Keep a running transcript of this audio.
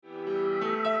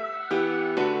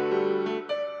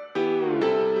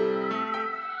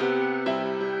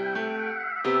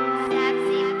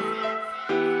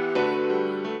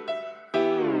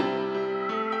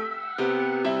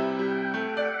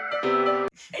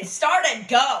It started.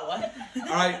 Go. All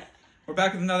right, we're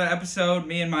back with another episode.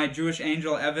 Me and my Jewish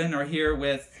angel Evan are here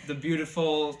with the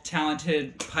beautiful,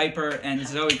 talented Piper and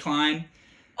Zoe Klein.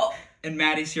 Oh. And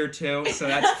Maddie's here too, so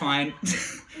that's fine.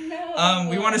 No.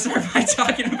 We want to start by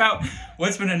talking about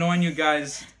what's been annoying you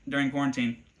guys during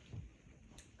quarantine.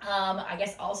 I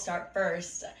guess I'll start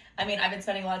first. I mean, I've been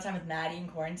spending a lot of time with Maddie in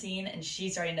quarantine, and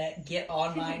she's starting to get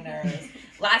on my nerves.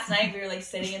 Last night, we were, like,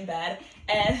 sitting in bed,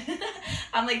 and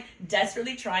I'm, like,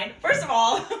 desperately trying. First of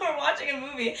all, we're watching a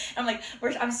movie, and I'm like,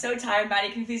 I'm so tired, Maddie,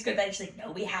 can you please go to bed? And she's like,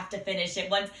 no, we have to finish it.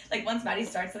 Once Maddie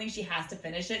starts something, she has to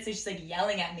finish it, so she's, like,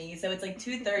 yelling at me. So it's, like,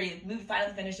 2:30, the movie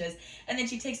finally finishes, and then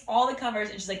she takes all the covers,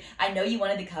 and she's like, I know you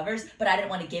wanted the covers, but I didn't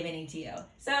want to give any to you.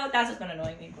 So that's what's been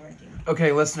annoying me in quarantine.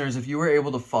 Okay, listeners, if you were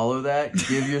able to follow that,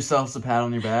 give yourselves a pat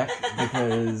on your back,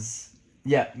 because...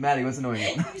 Yeah, Maddie, what's annoying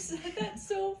you? You said that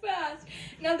so fast.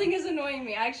 Nothing is annoying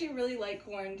me. I actually really like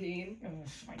quarantine. Oh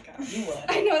my god, you would.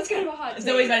 I know it's kind of a hot take.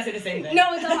 Zoe's about to say the same thing.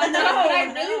 No, it's a hot take, but I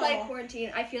No. really like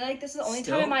quarantine. I feel like this is the only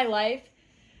Still? time in my life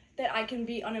that I can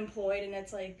be unemployed and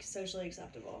it's like socially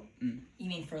acceptable. You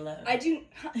mean furloughed? I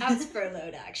was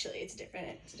furloughed actually. It's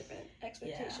different. It's a different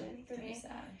expectation for Pretty me.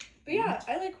 sad. But yeah,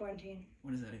 I like quarantine.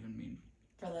 What does that even mean?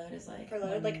 Furloughed is like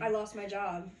Furloughed, like I lost my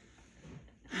job.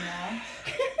 Yeah.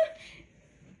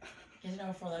 You don't know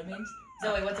what furloughed means?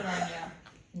 Zoe, what's annoying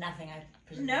you? Nothing, I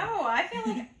presume. No, I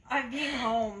feel like I'm being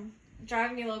home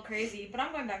driving me a little crazy, but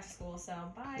I'm going back to school, so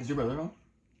bye. Is your brother home?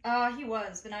 He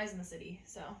was, but now he's in the city,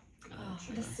 so. Oh,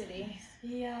 The city.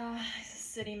 Yeah, he's a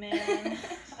city man.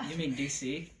 You mean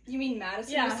DC? You mean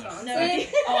Madison, Yeah, Wisconsin? no. Oh, I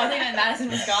think I meant Madison,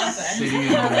 Wisconsin. City I in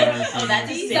was like, Madison. oh,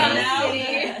 that's a city That's a now?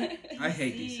 city. I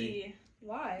hate DC.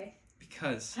 Why?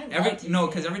 Because I love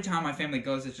DC. every time my family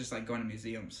goes, it's just like going to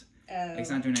museums. Like, it's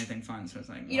not doing anything fun, so it's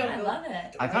like... You don't I go- love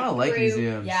it. I kind of like Group.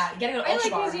 museums. Yeah, you gotta go to I like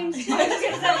Ultramar. museums too. I was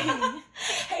just gonna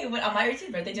say, hey, on my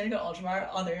 18th birthday, do you wanna go to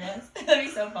Ultramar on the reruns? That'd be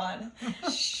so fun.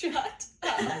 Shut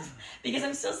up. Because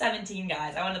I'm still 17,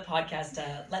 guys. I wanted the podcast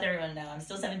to let everyone know I'm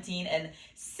still 17, and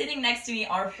sitting next to me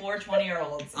are 4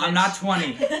 20-year-olds. I'm not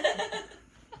 20.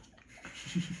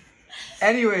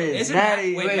 Anyways, Isn't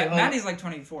Maddie... Wait, hold- Maddie's like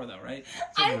 24 though, right?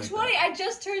 I'm like 20. I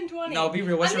just turned 20. No, be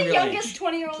real. What's I'm your the real youngest age?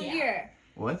 20-year-old Yeah. here.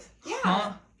 What? Yeah.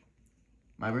 Huh?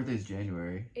 My birthday's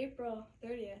January. April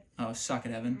 30th. Oh, suck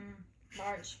it, Evan.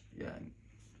 March. Yeah.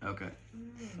 Okay.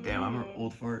 Damn, I'm an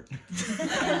old fart.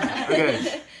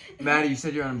 Okay. Maddie, you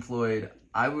said you're unemployed.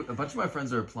 A bunch of my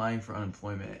friends are applying for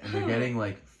unemployment, and they're getting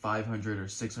like $500 or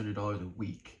 $600 a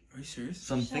week. Are you serious?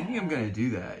 So I'm thinking I'm gonna do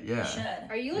that. You Yeah. should.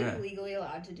 Are you like Yeah. legally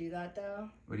allowed to do that though?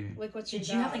 What do you mean? Like what's your Did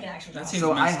job? you have like an actual job? That seems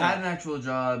So I messed had up. an actual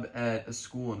job at a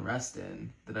school in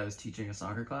Reston that I was teaching a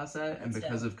soccer class at, and That's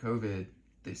because of COVID,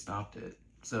 they stopped it.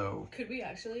 So Could we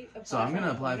actually apply So I'm for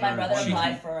gonna apply My for brother unemployment.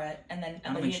 applied for it, and then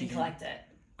don't but think he she didn't can. collect it.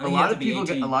 I a think you have lot to of be people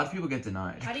 18. get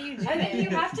denied. How do you do I think you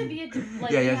it? have to be like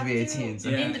Yeah, you have to be 18, so-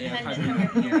 Yeah, independent yeah,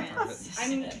 from your parents.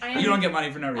 You don't get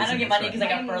money for no reason. I don't get money because I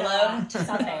got I'm furloughed. not. Just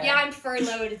not there. Yeah, I'm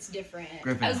furloughed. It's different.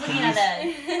 Griffin, I was looking can at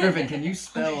you- the. Griffin, can you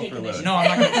spell Taking for this. load? No, I'm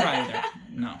not going to try either.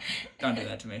 No. Don't do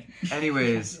that to me.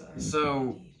 Anyways,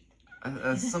 so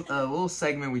a little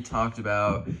segment we talked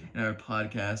about in our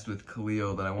podcast with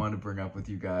Khalil that I wanted to bring up with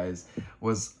you guys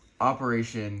was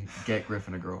Operation Get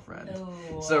Griffin a Girlfriend.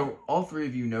 Ooh. So all three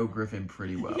of you know Griffin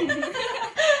pretty well.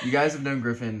 You guys have known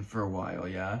Griffin for a while,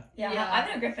 yeah? Yeah, Yeah. I've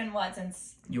known Griffin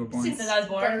since You were born. since I was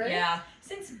born. birth? Yeah,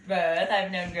 since birth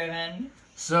I've known Griffin.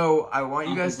 So I want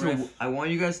you Uncle guys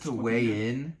Griff. to weigh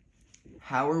in.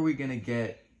 How are we gonna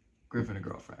get Griffin a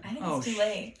girlfriend? I think Oh, it's too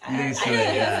late. You think it's I too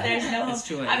late, yeah. There's no hope. It's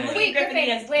too late, I'm yeah. looking Wait, at Griffin. He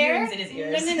Griffin, has where? earrings in his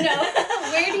ears. No.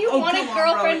 Where do you Oh, want a come on,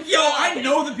 girlfriend Yo, I from?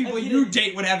 know the people you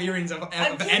date would have earrings of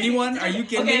kidding. anyone. Are you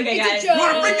kidding Okay, me? It's a guys. joke. You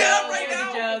wanna break that up right It's a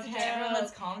now? joke. Okay, everyone,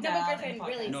 let's calm No, but down. Griffin, and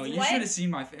really, podcast. No, you What? should have seen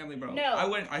my family, bro.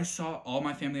 No. I saw all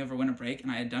my family over winter break, and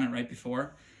I had done it right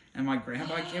before. And my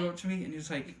grandpa came up to me, and he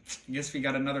was like, I guess we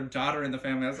got another daughter in the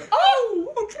family. I was like,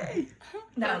 Oh! okay.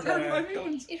 That was That's hurting my better.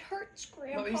 feelings. It hurts,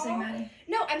 Grandpa. What were you saying, Maddie?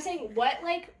 No, I'm saying what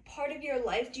like part of your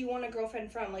life do you want a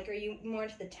girlfriend from? Like, are you more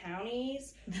into the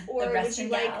townies, or would Reston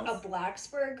you like gals. a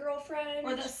Blacksburg girlfriend,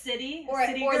 Or the city. or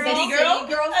city or girl. the City city girl?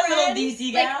 girlfriend? A little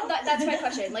DC Like, gal? that's my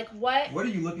question. Like, what? What are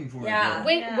you looking for? Yeah.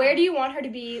 Wait, Yeah. where do you want her to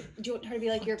be? Do you want her to be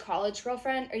like your college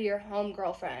girlfriend or your home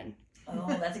girlfriend? Oh,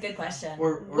 that's a good question.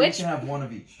 Or Which- you can have one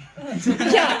of each.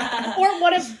 Yeah, or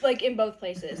one of like in both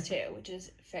places too, which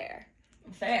is fair.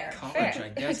 Fair. College, Fair. I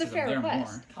guess, It's a 'cause fair I'm there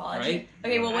request. more. College. Right?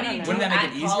 Okay, well, what I do you don't do know. Wouldn't that make at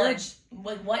it easier? college?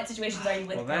 What situations are you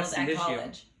with Well, girls that's the at issue.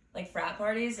 college? Like frat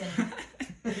parties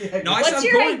and No, I What's stopped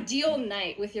your going. ideal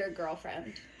night with your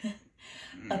girlfriend?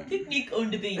 a picnic on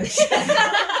the beach.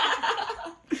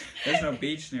 There's no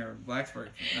beach near Blacksburg,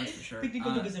 that's for sure.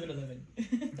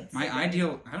 7-Eleven. My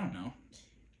ideal, I don't know.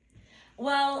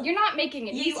 Well, You're not making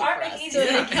it You easy are for making us it to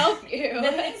easy. like help you.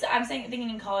 the things I'm thinking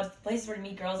in college, places where to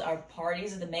meet girls are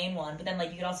parties are the main one, but then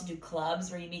like you could also do clubs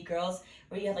where you meet girls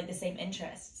where you have like the same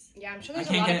interests. Yeah, I'm sure I there's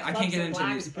can't a lot get- of I clubs can't get in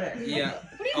into these- Blacksburg. Yeah.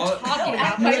 What are you All- talking No, about,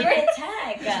 at Piper? Virginia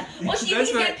Tech. Well, she That's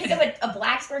thinks gonna what- pick up a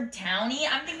Blacksburg townie.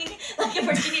 I'm thinking like a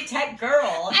Virginia Tech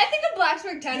girl. I think a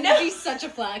Blacksburg town No. would be such a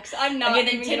flex. I'm not Okay,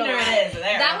 then even gonna Tinder lie. it is.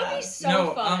 There. That would be so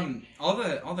no, fun. all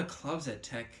the clubs at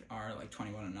Tech are like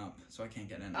 21 and up, so I can't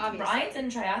get in. Obviously. Brian's in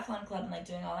triathlon club and like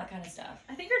doing all that kind of stuff.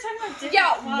 I think you're talking about different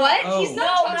Yeah, clubs. what? Oh. He's No,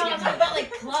 not I'm talking talking about. about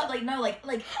like club,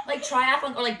 like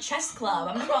triathlon or like chess club.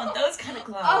 I'm talking about those kind of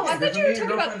clubs. Oh, I Yeah, thought you were meet your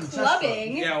talking about girlfriend in chess club.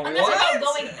 clubbing. Yeah, I'm what? not talking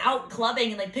about going out clubbing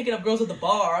and like picking up girls at the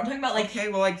bar. I'm talking about like Okay,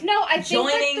 well, like No, I think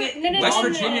Joining like no, West no, no,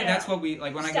 Virginia, no, no. that's what we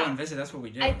like. When I go Stop. and visit, that's what we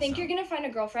do. I think so. you're gonna find a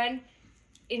girlfriend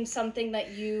in something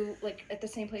that you like at the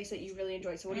same place that you really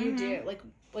enjoy. So what do you do? Like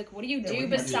what do you Yeah, do what do you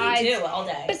besides do all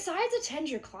day. besides attend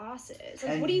your classes?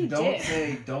 Like And what do you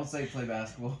do? don't say play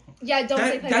basketball. Yeah, don't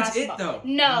say play That's it, basketball. though.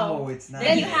 No. it's not.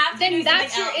 Then you have to Then do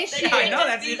that's something your else. issue. Then you I know, just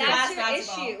that's do your- That's class your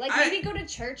basketball. issue. Like I- maybe go to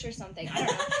church or something. I don't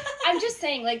know. I'm just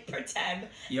saying like Pretend.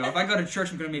 Yo, if I go to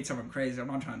church, I'm gonna meet someone crazy. I'm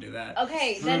not trying to do that.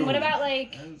 okay, then True. what about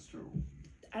like That is true.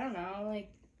 I don't know, like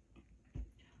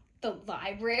the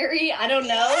library. I don't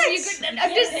know. What? You could, I'm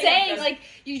Yeah, just hang saying, on. like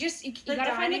you The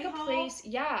gotta find like dining a hall? place.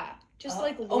 Yeah, just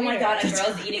like oh my loiter. god, a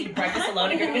girl's eating breakfast alone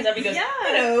and Griffin goes up and goes, Yeah.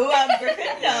 hello, I'm Griffin.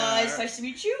 Yeah. It's nice to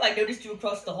meet you. I noticed you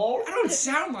across the hall. I don't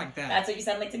sound like that. That's what you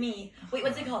sound like to me. Wait,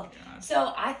 what's it called? Oh, God.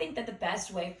 So I think that the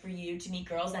best way for you to meet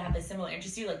girls that have a similar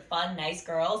interest to you, like fun, nice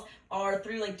girls, are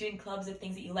through like doing clubs of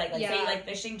things that you like. Like say you Yeah. like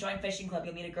fishing, join fishing club.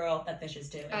 You'll meet a girl that fishes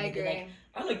too. And I you'll be agree. like,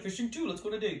 I like fishing too. Let's go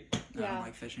on a date. I Yeah. don't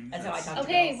like fishing. That's how I talk to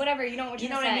Okay, girls. whatever. You know what You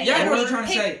you're know trying what I to mean? say. Yeah, I know what you're Or- trying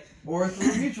to Hey, say. Or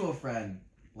through a mutual friend,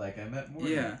 like I met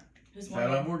Morgan. Yeah. Who's Shout out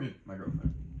Morgan? Morgan, my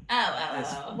girlfriend.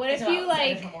 Oh. What if you,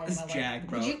 like- This is Jag,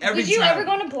 bro. Would you, Every would you time. ever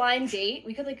go on a blind date?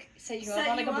 We could like set you up Set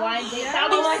on like you a up? blind date. Yeah. That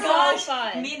would be Oh my so gosh.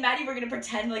 fun. Me and Maddie were gonna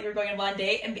pretend like we were going on one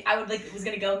date, and I would like was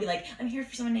gonna go and be like, I'm here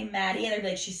for someone named Maddie, and they'd be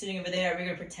like, she's sitting over there. We're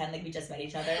gonna pretend like we just met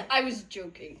each other. I was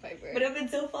joking, Piper. But it would have been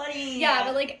so funny. Yeah,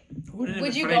 but like Wouldn't it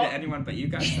Would be you funny go- to anyone but you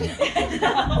guys? no, it would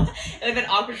have been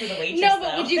awkward for the waitress. no,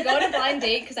 but though. would you go on a blind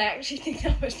date? Because I actually think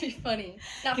that would be funny.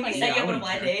 Not Can we funny, set Yeah, you I up on a wouldn't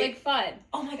blind care. date? like fun.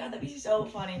 Oh my god, that'd be so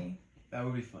funny. That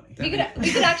would be funny. We That'd could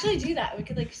we could actually do that. We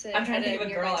could like sit. I'm trying to at think of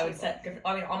a girl nearby I would table. set.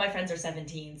 I mean, all my friends are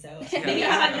 17, so Yeah. maybe I'm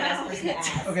not the best person to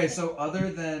ask. Okay, so other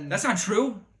than That's not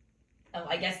true. Oh,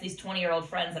 I guess these 20-year-old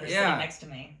friends that are Yeah. sitting next to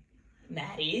me.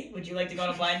 Maddie, would you like to go on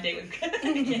a blind date with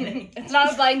Griffin? It's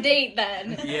not a blind date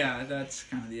then. Yeah, that's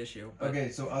kind of the issue. But okay,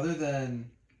 so other than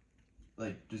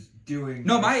like just doing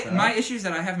no, other my stuff- my issue is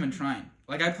that I haven't been trying.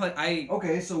 Like I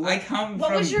Okay, so what? I come What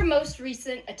from. was your most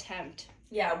recent attempt?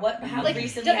 Yeah, how Like,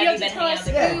 recently don't- have you you have been to tell hanging out us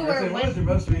with a yeah, who girl? or Griffin, what when- was your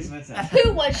most recent attempt?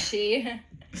 Who was she?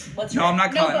 What's No, your I'm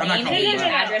not No, calling. but I'm not name, calling. no, you no, that.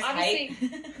 no. address, Obviously-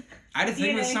 height, I had a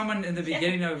thing with DNA. someone in the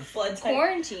beginning of blood type.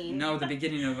 Quarantine. no, the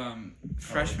beginning of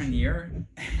freshman year,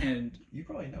 and You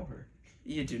probably know her.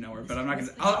 you do know her, but I'm not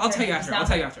gonna. It's I'll not tell you her. after. It's I'll not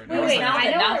tell you her. after. Wait, No, wait, it's not.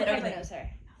 I know Not her. that Piper everything- knows her.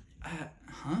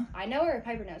 Huh? I know her.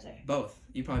 Piper knows her. Both.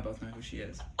 You probably both know who she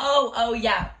is. Oh,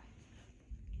 yeah.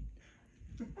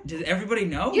 Does everybody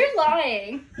know? You're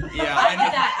lying. Yeah, I knew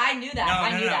know. that. I knew that. No, I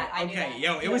no, knew no. that. I knew Okay, that.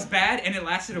 yo, it was bad, and it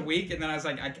lasted a week, and then I was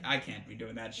like, I can't be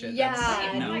doing that shit. Yeah.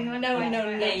 That's, No.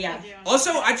 no. Yeah.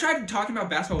 Also, I tried talking about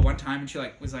basketball one time, and she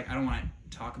was like, I don't want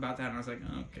to talk about that, and I was like,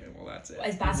 okay, well that's it.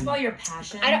 Is basketball your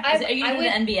passion? I don't- Are you I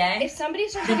in the NBA? If somebody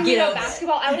starts Then talking get about over it.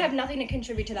 basketball, I would have nothing to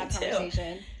contribute to that Me too.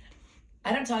 conversation.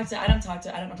 I don't talk to.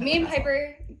 Me and basketball.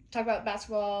 Piper talk about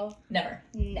basketball. Never.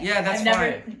 No. Yeah, that's I've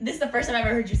never. fine. This is the first time I've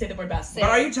ever heard you say the word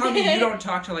basketball. But are you telling me you don't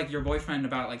talk to like your boyfriend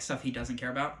about like stuff he doesn't care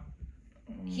about?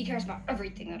 He cares about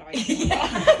everything that I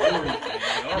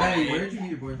All Maddie, right. where did you meet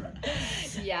your boyfriend?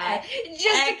 do. Yeah.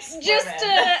 Just Ex-boyfriend.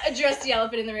 to address the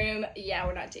elephant in the room. Yeah,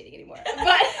 we're not dating anymore.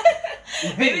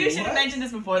 But Maybe we Wait, should have what? mentioned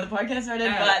this before the podcast started,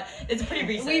 but it's pretty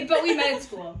recent. we met at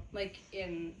school, like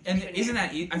in. And freshman isn't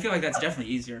year. that? I feel like that's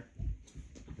definitely easier.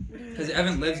 Because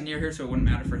Evan lives near here, so it wouldn't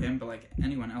matter for him. But like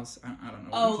anyone else, I don't know.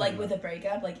 Oh, like with a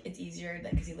breakup, like it's easier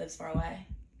because he lives far away.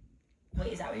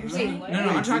 Wait, is that what you're Wait, saying? what? No,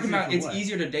 I'm Wait, talking easier about for it's what?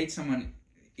 easier to date someone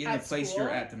in At the place school?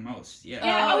 you're at the most. Yeah.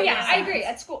 Yeah. Oh, Oh yeah, makes I sense. agree.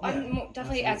 At school, Yeah, I'm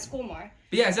definitely at absolutely. school more.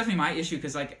 But yeah, it's definitely my issue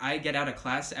because like I get out of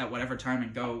class at whatever time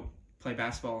and go play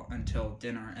basketball until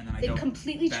dinner, and then I They go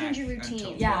completely back change your until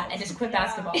routine. Yeah, 12. and just quit Yeah.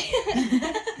 basketball.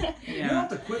 You don't Yeah. have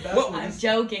to quit basketball. I'm just-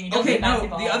 joking. You don't Okay, play no.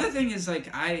 basketball. The other thing is like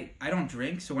I don't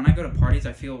drink, so when I go to parties,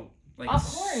 I feel like Of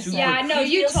course. super Yeah, no,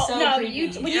 You you feel told so no, creepy. you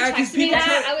when Yeah, you 'cause texted me people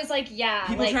that, try- I was like, yeah,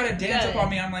 People like, try to dance good. up on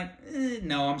me. I'm like,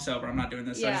 no, I'm sober. I'm not doing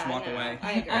this. So I just walk no, away.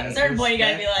 I agree. At a Yes, certain point, you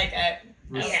gotta be respect. like,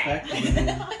 Respect okay.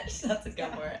 women. Just have to go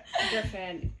for it.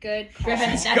 Griffin, good call. Griffin,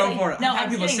 Just that's go like, for it. No, I've had I'm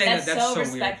people kidding. say That's that. That's so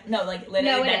respect. No, like literally,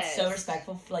 No, it that's so is.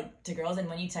 respectful like to girls. And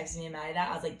when you texted me and Maddie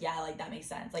that, I was like, yeah, like that makes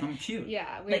sense. Like, I'm cute.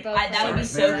 Yeah, we like both. that would be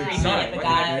Sorry. so Very creepy sorry. if a What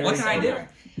guy. can I do? What can I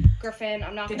do? Griffin,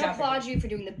 I'm not Good gonna job, applaud Griffin. you for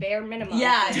doing the bare minimum.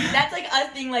 Yeah, that's like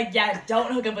us being like, yeah,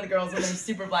 don't hook up with girls when they're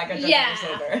super blackout drunk Yeah.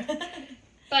 and sober.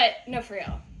 But no, for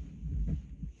real.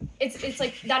 It's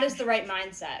like that is the right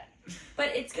mindset.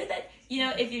 But it's good that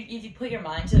if you put your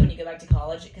mind to it when you go back to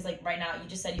college, because like right now you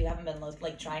just said you haven't been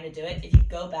like trying to do it. If you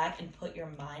go back and put your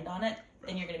mind on it,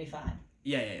 then you're gonna be fine.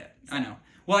 Yeah. I know.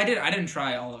 Well, I didn't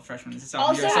try all of freshman and sophomore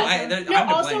Also, year, so I'm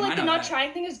to also blame. like I the know not that.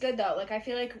 trying thing is good though. Like I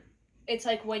feel like it's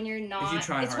like when you're not. you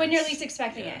try it's hard, when you're it's- least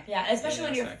expecting yeah. it. Yeah, especially Yeah,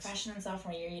 when you're that sucks. freshman and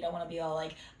sophomore year, you don't want to be all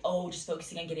like, oh, just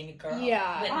focusing on getting a girl.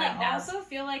 Yeah. But, I like, now, also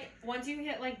feel like once you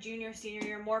hit like junior, senior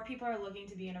year, more people are looking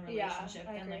to be in a Yeah, relationship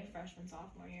I than agree. like freshman,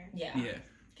 sophomore year. yeah. Yeah.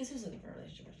 Because who's looking for a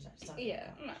relationship? Yeah,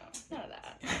 no, none of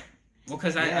that. Well,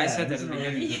 because I Yeah, said that who's at the in a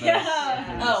beginning. relationship?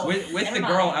 Yeah. Oh. With never the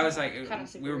girl, mind. I was like, Kinda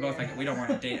super we were both weird. like, we don't want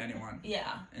to date anyone.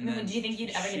 Yeah. And then Do you think you'd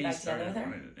ever get she back together with started her?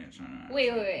 wanting to date, so I-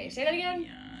 Wait. Say that again.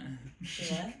 Yeah.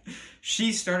 She what?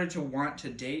 She started to want to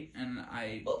date, and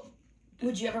I.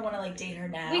 Would you ever want to like date her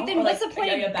now? Wait, then Or, what's the like,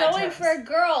 point are you of on bad going terms? for a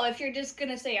girl if you're just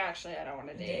gonna say actually I don't want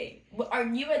to date? date? Are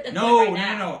you at the No, point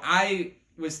right now? no. I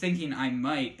was thinking I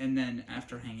might, and then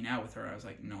after hanging out with her, I was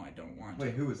like, no, I don't want to.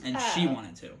 Wait, who is And Oh. she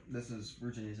wanted to. this? Is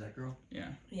Virginia's that girl? Yeah.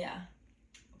 Yeah.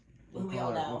 We'll we call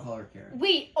all her, know. We'll call her Karen.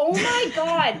 Wait, oh my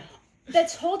god.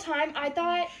 This whole time I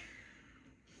thought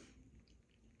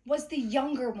was the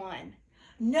younger one.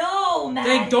 No, man.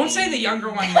 Dang, don't say the younger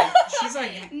one. Like, she's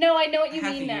like No, I know what you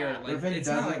half mean a year. now. Like, Griffin it's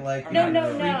doesn't not like I'm No, not no,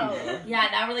 creepy, no. bro. Yeah,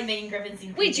 now we're like making Griffin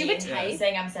seem Wait, do you have a creepy type? and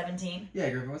saying I'm 17. Yeah,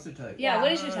 Griffin, what's her type? Yeah, Yeah.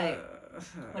 what is your type?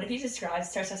 What if he starts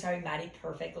describing Maddie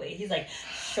perfectly? He's like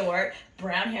short,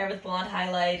 brown hair with blonde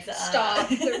highlights. Stop.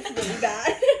 They're really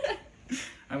bad.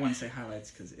 I wouldn't say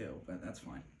highlights because ew, but that's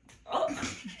fine. Oh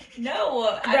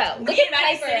no, Bro, me look and at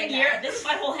Maddie Piper sitting right here. now. This is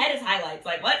my whole head is highlights.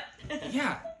 Like what?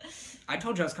 Yeah. I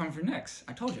told you I was coming for next.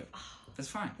 I told you. That's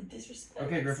fine. The disrespect.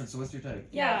 Okay, Griffin, so what's your type?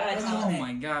 Yeah, go ahead, Yeah. tell Oh me.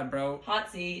 my god, bro. Hot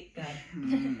seat. Go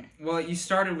ahead. Well, you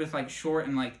started with like short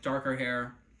and like darker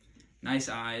hair, nice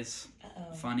eyes,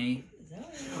 Uh-oh. funny. Zoe.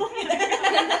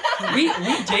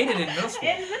 We dated in middle school.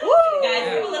 Guys, we have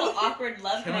a Yeah. little awkward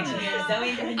love Killing connection it. here. Zoe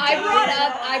and Griffin.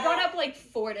 I brought up like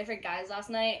 4 different guys last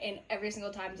night, and every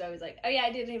single time Zoe was like, "Oh yeah,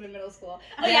 I dated him in middle school.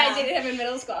 Oh yeah, Yeah. I dated him in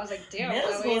middle school." I was like, "Damn,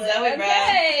 Middle Zoe, school like, Zoe, bro.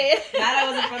 okay." Glad I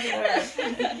wasn't friends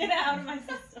with her. Get it out of my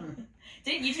system.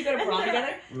 Didn't you two go to prom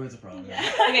together? We went to prom.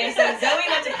 Yeah. Okay, so Zoe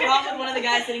went to prom with one of the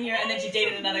guys sitting here, and then she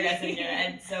dated another guy sitting here,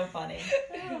 and it's so funny.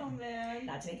 Oh man.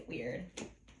 Not to make it weird.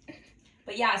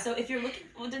 But yeah, so if you're looking,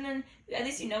 well, then at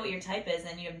least you know what your type is,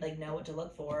 and you like know what to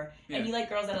look for, Yeah. and you like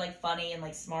girls that are like funny and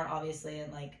like smart, obviously,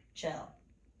 and like chill.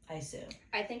 I assume.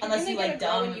 I think Unless you're you gonna like get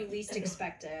a girl when dumb- you least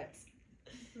expect it.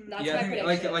 That's Yeah, my I think,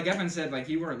 prediction. like Evan said, like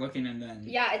you weren't looking, and then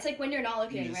Yeah, it's like when you're not you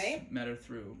looking, just right? met her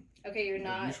through Okay, you're a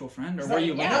not. mutual friend, or It's were like-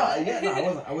 you? yeah. Like, No, I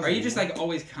wasn't. Are you just like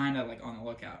always kind of like on the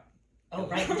lookout? Oh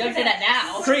right, don't say that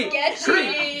now. Creep.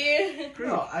 Sketchy.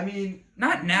 No, I mean,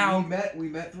 Not we now. met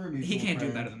through a mutual He can't do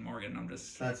friend. better than Morgan. I'm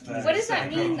just. That's bad. What does I that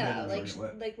can't mean do better though? than Like, Morgan.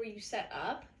 What? like were you set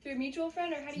up through a mutual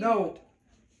friend, or how do you? No.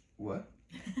 What?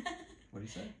 What did you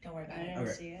say? Don't worry about I it. didn't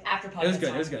Okay. see it. After podcast. It was good.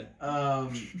 time.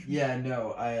 It was good. Yeah,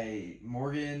 no,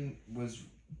 Morgan was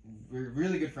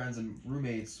really good friends and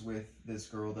roommates with this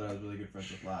girl that I was really good friends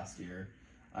with last year.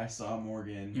 I saw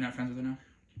Morgan. You're not friends with her now.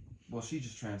 Well, she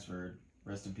just transferred.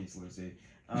 Rest in peace, Lucy.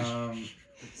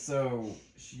 So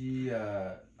she,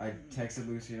 I texted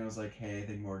Lucy and I was like, "Hey, I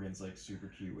think Morgan's like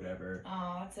super cute, whatever."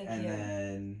 Oh, that's so And cute.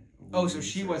 then. Oh, so we she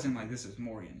started- wasn't like this is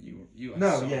Morgan. You.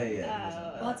 No, saw yeah, her. yeah. it wasn't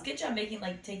Oh. that. Well, it's a good job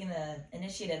taking the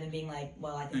initiative and being like,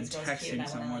 well, I think And this girl's cute, and texting I want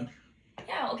to someone. like.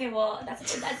 Yeah. Okay. Well,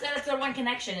 that's their one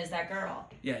connection is that girl.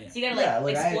 Yeah, yeah. So you gotta like, Yeah,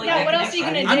 like, I- exploit. Yeah, that what else are you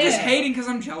connection. gonna I'm do? just hating because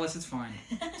I'm jealous. It's fine.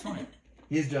 It's fine.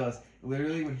 He's jealous.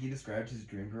 Literally, when he described his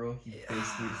dream girl, he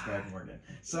basically described Morgan.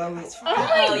 So That's Oh fine.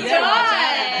 my Oh, you gotta watch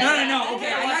out. god! No. Okay,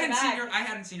 gotta I watch hadn't it seen back. her. I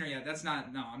hadn't seen her yet. That's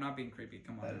not. No, I'm not being creepy.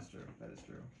 Come on. that is true. That is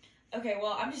true. Okay.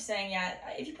 Well, I'm just saying, yeah.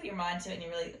 If you put your mind to it and you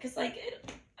really, because like,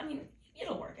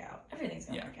 it'll work out. Everything's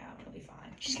gonna Yeah. work out. It'll be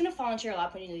fine. She's gonna fall into your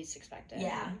lap when you least expect it.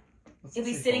 Yeah. Let's You'll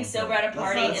be say sitting falls sober out. at a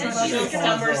party Let's and not she'll say falls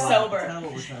stumble out. sober. That's not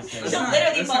what we're trying to say. That's She'll not-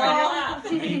 literally that's fall not-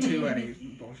 out. Me too. Any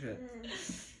bullshit.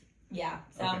 Yeah.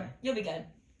 So Okay. you'll be good.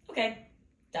 Okay.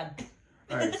 Done.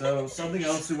 All right. So something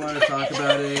else we want to talk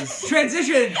about is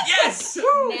Transition. Yes.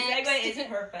 Segue is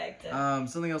perfect.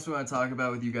 Something else we want to talk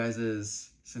about with you guys is,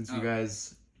 since you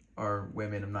guys are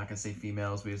women, I'm not gonna say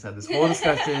females. We just had this whole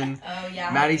discussion. Oh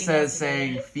yeah. Maddie females says debate.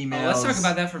 saying Oh, females. let's talk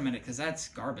about that for a minute, because that's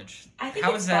garbage. I think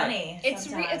How it's is that? funny. It's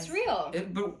sometimes. real.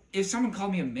 But if someone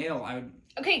called me a male, I would.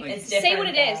 Okay, Like, It's say what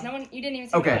it different, is. though. No one, you didn't even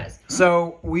say what it Okay, was.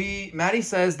 so Maddie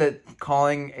says that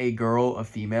calling a girl a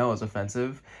female is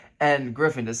offensive, and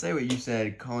Griffin, to say what you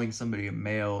said, calling somebody a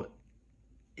male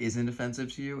isn't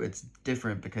offensive to you. It's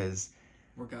different because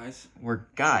We're guys. we're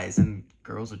guys and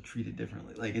girls are treated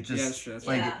differently. Like it just Yeah, that's true. That's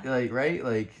like Yeah. like right,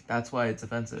 like that's why it's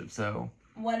offensive. So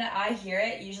When I hear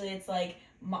it, usually it's like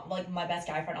my best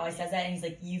guy friend always says that, and he's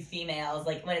like, "You females,"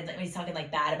 like when he's talking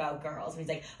like bad about girls. When he's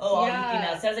like, "Oh, all Yeah. you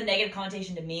females." So it has a negative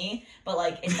connotation to me, but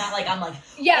like it's not like I'm like,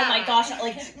 Yeah. "Oh my gosh,"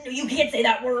 like no, you can't say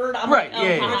that word. I'm Right, like, oh,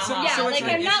 yeah, ha, yeah. ha, So- ha. Yeah, so it's like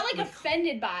like- I'm not it's like with-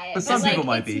 offended by it, But some like, people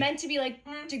might it's be. meant to be like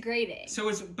degrading. So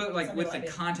it's, but like Some with the people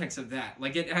like it. context of that,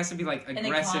 like it has to be like the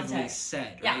aggressively context.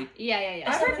 said, Yeah. right? Yeah.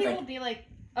 I've Some heard it's people be like,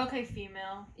 okay,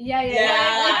 female. Yeah. Yeah, Like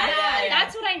that. yeah.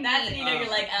 That's what I mean. That's when you know Oh. you're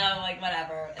like, oh, like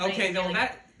whatever. And then Okay, you though feel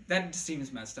like, that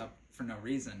seems messed up for no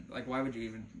reason. Like, why would you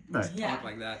even Right. talk Yeah.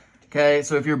 like that? okay,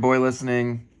 so if you're a boy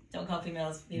listening, don't call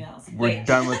females females. we're Wait.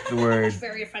 done with the word. It's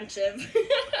very offensive.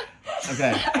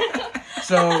 Okay,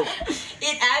 so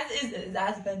It is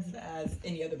as offensive as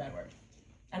any other bad word.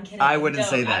 I'm kidding. I It's a wouldn't joke.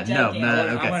 say I'm that. No, joking. no,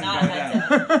 It's okay. I not wouldn't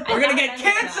do offensive. We're I'm gonna not get offensive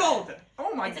about canceled. it.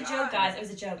 Oh my It's a god. joke, guys. It was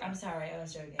a joke. I'm sorry. I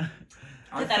was joking.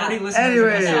 Our Put that 30 out. listeners are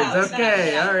anyways, messing Yeah, up.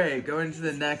 okay, yeah. all right, going to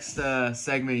the next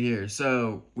segment here.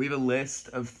 So we have a list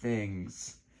of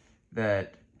things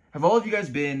that have all of you guys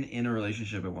been in a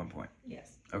relationship at one point?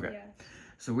 Yes. Okay. Yeah.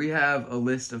 So we have a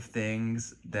list of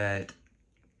things that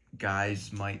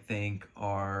guys might think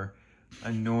are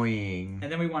annoying.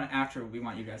 And then we want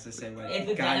you guys to say what If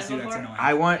we've guys done do it that's before? annoying.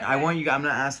 I want Okay. you. I'm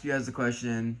gonna ask you guys the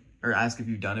question, or ask if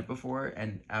you've done it before,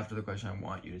 and after the question, I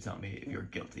want you to tell me if you're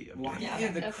guilty of Why doing it. Yeah.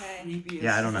 are the Okay. creepiest?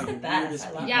 Yeah, I don't know. This is the best. weirdest I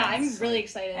love people. Yeah, I'm It's really like-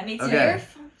 excited. And me too. Okay.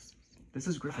 This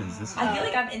is Griffin's. This is I feel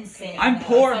like I'm insane. I'm right now.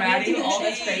 poor, So I'm gonna Maddie. do all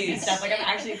this crazy Jeez. stuff. Like I'm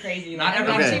actually crazy. Not Like, I'm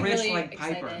everyone's Okay. actually rich really like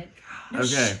Piper. excited. No,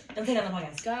 shh. Okay. Don't say that on the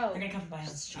podcast. Go. They're gonna come to my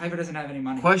house. Piper doesn't have any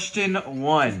money. Question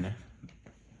 1.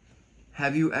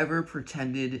 Have you ever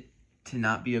pretended to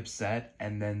not be upset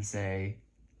and then say,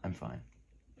 "I'm fine"?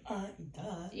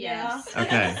 Duh. Yes.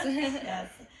 Okay. Yes.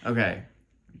 Okay.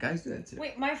 Guys do that too.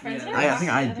 Wait, my friends Yeah. and I I, think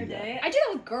the I other do that. day. I do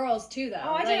that with girls too, though.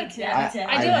 Oh, I do Like, it too. Yeah, me too.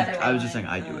 I do it. everyone. I was just saying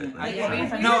I do it. I Yeah,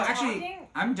 do. we- No, we were actually, talking-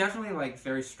 I'm definitely like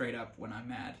very straight up when I'm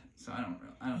mad, so I don't.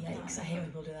 Yeah, because I hate when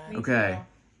people do that. Okay.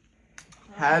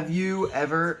 Have you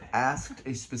ever asked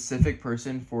a specific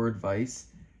person for advice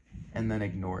and then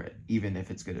ignore it, even if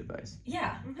it's good advice?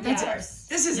 Yeah. That's- of course.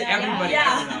 This is Yeah, everybody.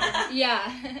 yeah.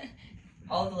 Yeah.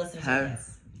 All of the listeners. Have- know this.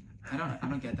 I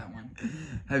don't get that one.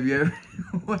 Have you ever?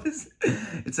 What is?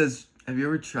 It says. Have you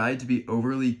ever tried to be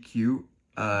overly cute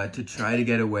to try to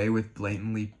get away with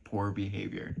blatantly poor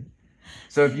behavior?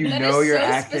 So if you That know is you're so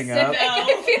acting specific. up. I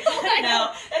feel like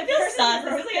No, it feels sus. It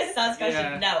feels like a sus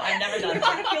question. Yeah. No, I've never done I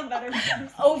that. feel better.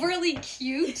 overly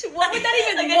cute. What would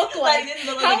that even Like, look like? this is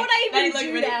the How look- would I Maddie even looked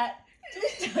do really- that?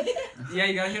 Yeah,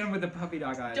 you gotta hit him with the puppy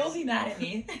dog eyes. Don't be mad at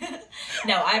me.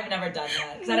 No, I've never done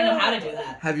that because I don't know how to do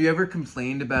that. Have you ever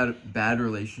complained about bad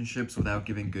relationships without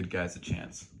giving good guys a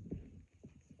chance?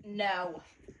 No.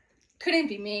 Couldn't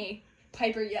be me.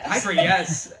 Piper, yes. Piper,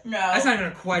 yes. No. That's not even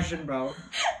a question, bro.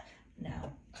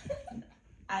 No.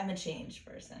 I'm a changed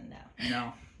person. No.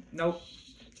 No. Nope.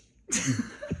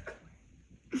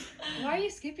 Why are you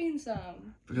skipping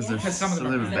some? Because Yeah. there's Because some of them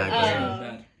there are was bad. bad. Oh.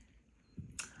 Bad.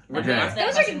 That's Okay. that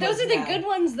Those question are was the bad. good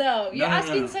ones though. You're No, no,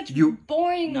 asking no. such You-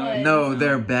 boring No, ones. No,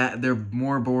 they're bad. They're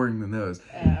more boring than those.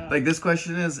 Oh. Like this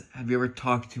question is: have you ever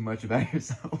talked too much about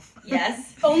yourself?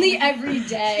 Yes. Only every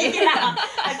day. Yeah.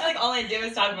 I feel like all I do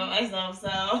is talk about myself.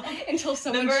 So. Until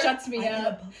someone Remember? shuts me I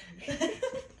up.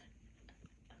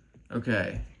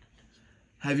 Okay.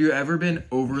 Have you ever been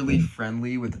overly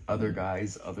friendly with other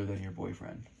guys other than your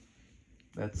boyfriend?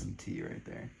 That's some tea right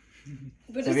there.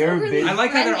 But Have it's you ever overly been- I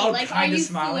like how they're friendly. all like, kinda are you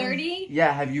smiling. flirty?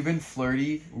 Yeah, have you been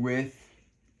flirty with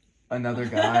another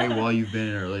guy while you've been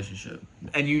in a relationship?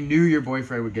 And you knew your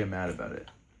boyfriend would get mad about it.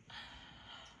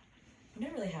 I've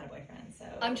never really had a boyfriend, so.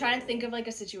 I'm trying to think of like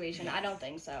a situation. I don't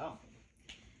think so.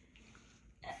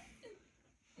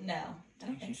 No. I I don't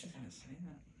think think she so. should kind of say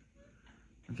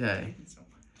that. Okay.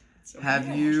 So Have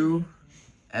Yeah, you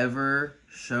ever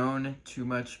shown too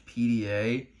much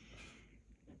PDA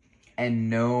and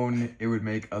known it would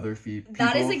make other people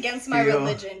That is against my feel-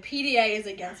 religion. PDA is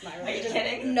against my you religion.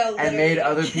 kidding? No, And made literally.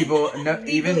 other people,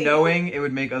 even Legally. knowing it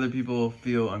would make other people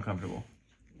feel uncomfortable.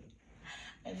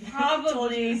 And Probably.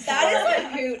 told you That is a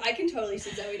hoot. I can totally see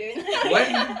Zoe doing that.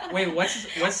 What? Wait,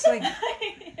 what's like?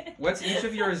 What's each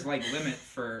of yours like limit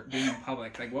for being in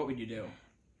public? Like, what would you do?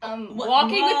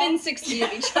 Walking within 6 feet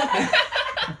of each other.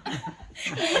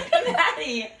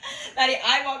 Maddie,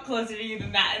 I walk closer to you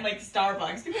than that in like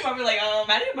Starbucks. People probably like, oh,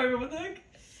 Maddie, what the heck?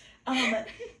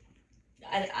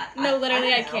 No,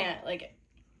 literally, I don't know. can't. Like,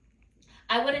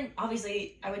 I wouldn't.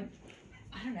 Obviously, I would.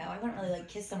 I don't know. I wouldn't really like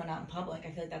kiss someone out in public.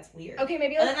 I feel like that's weird. okay,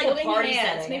 maybe Other like than like a holding party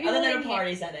hands. setting. Maybe Other than a holding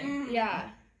party setting. Yeah.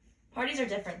 Parties are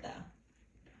different though.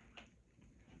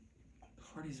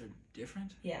 Parties are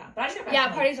different. Yeah, but I just got back Yeah,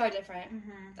 from, parties are different.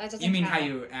 Mm-hmm. That doesn't You mean count. how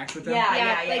you act with them? Yeah,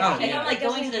 Yeah, yeah. like, Oh, and yeah. I'm like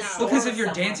going to the Doesn't store. Well, because if with you're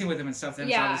someone. dancing with them and stuff, then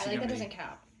it's Yeah, obviously like that gonna doesn't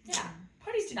count. Yeah,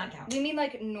 parties do not count. We mean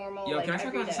like normal, Yo, like can I talk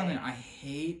every about day. something I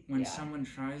hate when Yeah. someone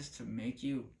tries to make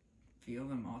you feel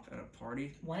them up at a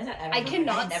party? When is that ever? I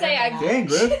cannot never say done I've- that. Dang,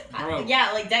 Griff. Bro.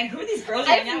 Yeah, like dang, who are these girls?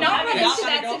 I've right now? not Have run you into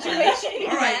found a that girlfriend? situation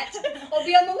All right. yet. I'll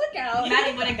be on the lookout.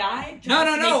 Maddie, when a guy tries No,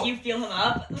 to make you feel him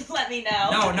up, let me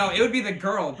know. No, it would be the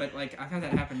girl, but like I've had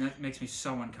that happen. That makes me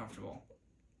so uncomfortable.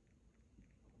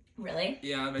 Really?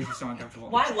 Yeah, that makes me so uncomfortable.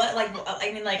 Why? What? Like,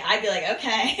 I mean, like, I'd be like,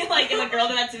 okay. Like, if a girl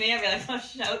did that to me, I'd be like,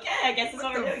 oh, okay, I guess that's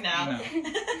what we're doing now.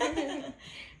 No.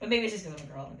 But maybe it's just because I'm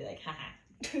a girl and be like,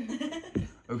 haha.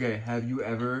 Okay, have you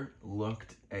ever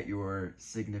looked at your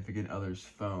significant other's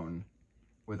phone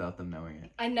without them knowing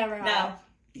it? I never No. have.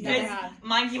 Never Because have.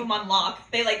 mine keep them on lock.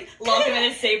 They like lock them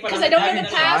in a safe. when 'Cause I'm I don't driving know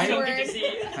the them around, so I don't get to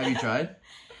password. see. Have you tried?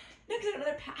 No, because I don't know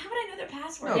their how would I know their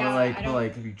password? No, Yeah, but like, I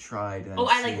don't- have you tried? and Oh,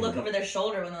 I like seen look it? over their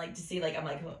shoulder when they like to see like I'm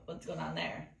like what's going on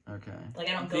there. Okay. Like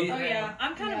I don't go. Oh, through. Oh yeah,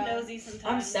 I'm kind of No. nosy sometimes.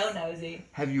 I'm so nosy.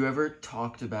 Have you ever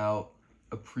talked about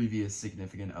a previous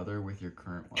significant other with your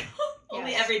current one?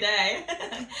 Only Yes. every day.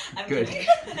 I'm Good. kidding.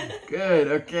 Good.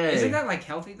 Okay. Isn't that like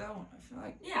healthy though? I feel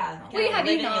like. Yeah. Wait, yeah, have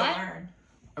they you need to not? learn.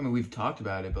 I mean, we've talked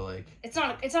about it, but like, It's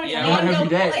not a Yeah, not every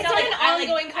day. It's not an I,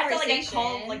 ongoing I feel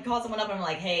conversation. like I call someone up and I'm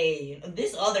like, hey,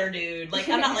 this other dude. Like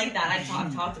I'm not like that.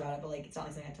 I've talked about it, but like it's not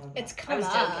like something I talk about. It's I come was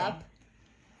joking. up.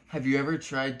 have you ever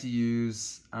tried to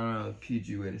use? I don't know a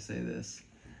PG way to say this.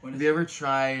 What Have is you ever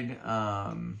tried?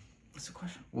 What's the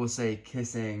question? We'll say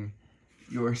kissing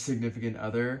your significant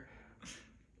other,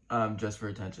 just for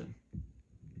attention.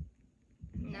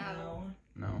 No.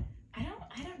 No. I don't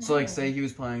know. So like, say he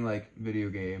was playing like video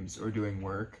games or doing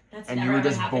work, That's and you never were ever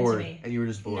just happened to bored, me. and you were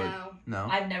just bored. No. No.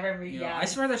 I've never Yeah, I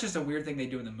swear that's just a weird thing they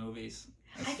do in the movies.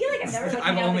 I feel like I've never like, I've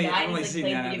hung out with only- a guy I've and only he's seen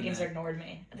like that played video happen games or ignored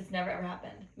me. It's never ever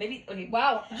happened. Maybe okay.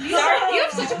 Wow. Sorry. You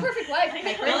have such a perfect life. I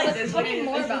Piper. feel like Let's this tell one me is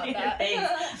more about in your that. face.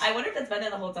 I wonder if that's been there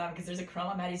the whole time because there's a crumb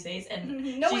on Maddie's face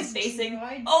and No, she's it's facing.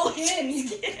 dried Oh, skin, you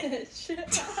skin. bitch.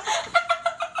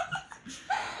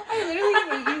 I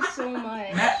literally hate you so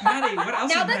much. Maddie, what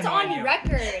else Now has been that's annoying on you?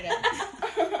 record.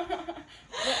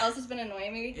 What else has been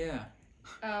annoying me? Yeah.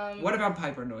 Um, What about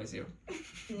Piper annoys you?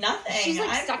 Nothing. She's like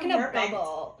I'm stuck in a perfect.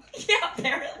 bubble. Yeah,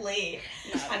 apparently.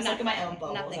 No, I'm stuck in my own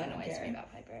bubble. Nothing so I don't annoys care. me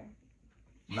about Piper.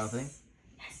 Nothing.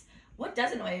 Yes. What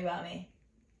does annoy you about me?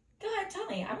 Go ahead, tell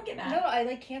me. I won't get mad. No, I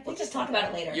like can't. We'll think just of talk about it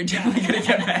something. later. You're definitely gonna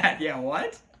get mad. Yeah,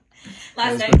 what? Last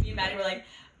That night, was me and Maddie were like,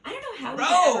 I don't know how we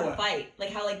Bro! could ever fight. Like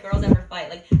how like girls ever fight.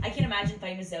 Like I can't imagine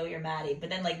fighting with Zoe or Maddie. But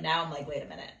then like now I'm like, wait a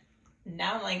minute.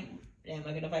 Now I'm like, am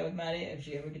I gonna fight with Maddie if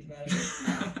she ever gets mad at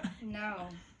me? No.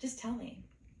 Just tell me.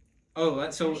 Oh,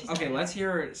 so She's okay, not- let's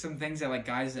hear some things that like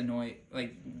guys annoy,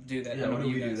 like do that annoy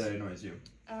you guys. annoys you?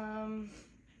 A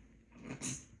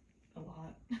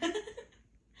lot.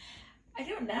 I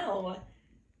don't know.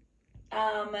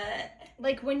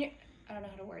 Like when you're, I don't know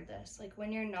how to word this. Like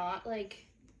when you're not like,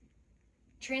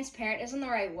 transparent isn't the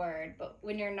right word, but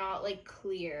when you're not like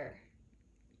clear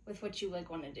with what you like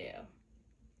want to do.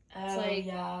 Oh, like-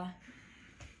 yeah.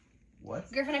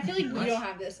 What? Griffin, I feel like What? you don't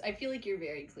have this. I feel like you're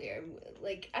very clear.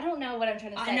 Like I don't know what I'm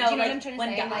trying to say. I know, Do you know like what I'm trying to when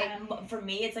say? guy, for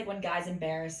me, it's like when guys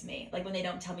embarrass me, like when they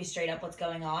don't tell me straight up what's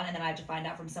going on, and then I have to find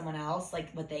out from someone else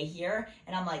like what they hear,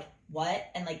 and I'm like, what?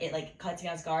 And like it like cuts me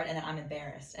off guard, and then I'm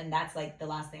embarrassed, and that's like the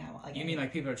last thing I want. Like, You mean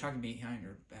like people are talking behind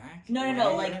your back? no,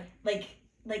 Right?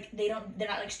 like they're not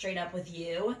like straight up with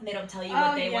you, and they don't tell you Oh,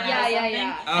 what they yeah. want Yeah, out of yeah, something,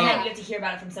 yeah. and then Oh. you have to hear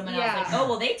about it from someone Yeah. else. Like, oh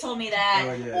well, they told me that. Or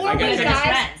I when guess they're it's- just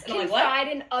guys friends. And I'm like, what? confide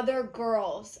in other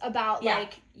girls about Yeah.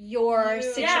 like your You-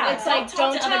 situation. Yeah, It's don't like talk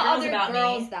don't to tell other girls other about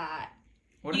girls me. that.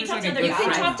 What if You it's talk like to a other good You can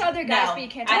guys. friend? talk to other guys, No, but you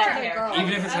can't I talk to don't other care. girls.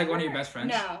 Even if it's like one of your best friends?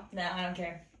 No. No, I don't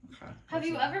care. Okay. Have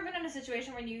you ever been in a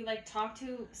situation where you like talk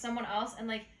to someone else and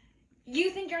like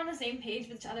you think you're on the same page,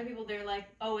 but to other people they're like,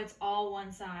 oh, it's all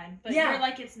one side, but Yeah. you're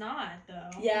like, it's not though.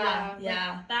 Yeah,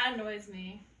 Yeah. That annoys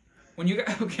me. when you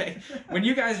when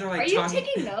you guys are like Are you talking.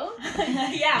 taking notes?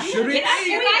 Yeah. Should we? Get out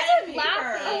You your guys are paper.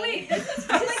 laughing. Oh wait, this is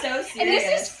This is so serious. And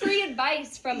this is free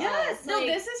advice from yes. us. No, like-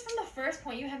 this is from the first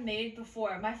point you have made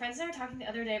before. My friends and I were talking the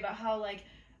other day about how like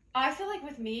I feel like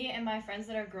with me and my friends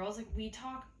that are girls, like we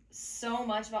talk so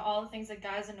much about all the things that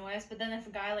guys annoy us, but then if a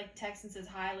guy like texts and says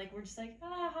hi, like we're just like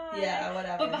hi. Yeah,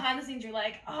 whatever. But behind the scenes, you're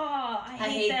like, oh, I hate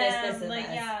hate this, them. this, and like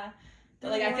this. yeah. But,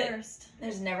 They're like, the I feel- worst.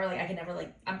 There's never like I can never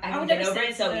like I I can would get never over say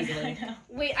it so to them. easily. I know.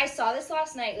 Wait, I saw this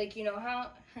last night. Like, you know how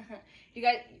you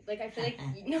guys like? I feel like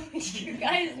you know you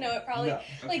guys know it probably. No.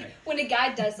 Like Okay. when a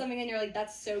guy does something and you're like,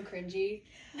 that's so cringy.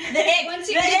 The ick. Once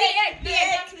The you ick. the The ick,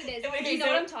 ick. that's what it is. Wait, Do you know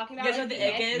so- what I'm talking You about? guys know Like, what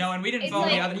the ick is? No, and we didn't It's follow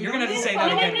like- the other. You're gonna have to say that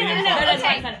No, again. no, We no, didn't no, follow no. the it's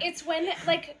other. Okay, fine. it's when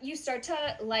like you start to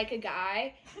like a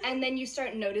guy, and then you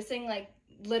start noticing like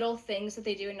little things that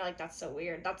they do, and you're like, that's so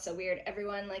weird. That's so weird.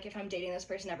 Everyone like, if I'm dating this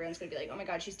person, everyone's gonna be like, oh my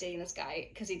god, she's dating this guy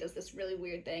because he does this really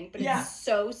weird thing. But Yeah. it's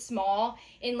so small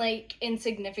and like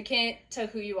insignificant to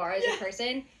who you are as a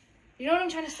person. You know what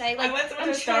I'm trying to say? Like, I went to I'm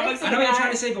a trying Starbucks to I know what you're guy.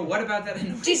 trying to say, but what about that?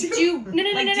 just do no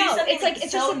Like, do something It's like that's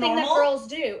it's just so a thing that normal? girls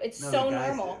do. It's No, so the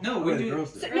guys normal. do. No, we Oh, the do.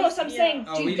 girls do. So, no, so I'm Yeah. saying,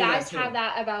 Oh, do we do that guys too. have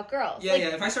that about girls? Yeah, like, yeah.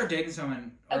 If I start dating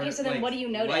someone, or, Okay, so then like, what do you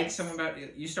notice? Like someone about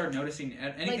you start noticing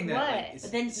anything Like that what? like, is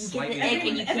But then you get slightly the ick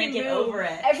and you Every can't get move. over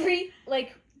it. Every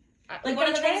like Like one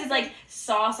of the I'm trying things is to like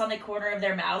sauce on the corner of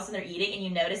their mouth and they're eating and you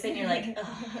notice it and you're like, ugh.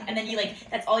 And then you like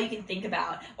that's all you can think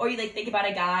about. Or you like think about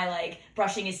a guy like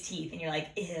brushing his teeth and you're like,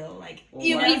 ew, like Well,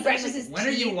 You when- he brushes his When are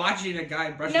you teeth. watching a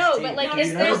guy brush No, his teeth? but, like, No, is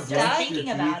you you're there never still stuff? brush thinking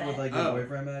your teeth about with it. like your Oh.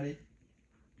 boyfriend, Maddie?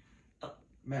 Oh.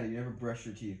 Maddie, you never brush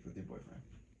your teeth with your boyfriend.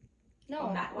 No,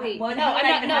 Oh, Matt, wait, what- no, how did I'm that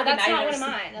not. even No, happen? that's I not never one of seen-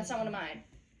 mine. That's not one of mine.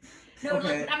 No,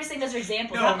 Okay. I'm just saying those are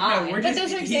examples, No, not mine. no, we're But just,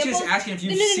 those are he's just examples- asking if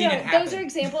you've no, seen it happen. Those are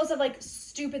examples of like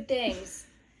stupid things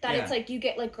that Yeah. it's like you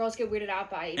get like girls get weirded out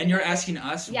by. And you're like, asking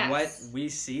us Yes. what we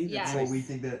see? That's Yes. like, What we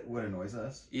think that what annoys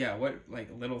us? yeah, what like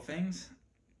little things?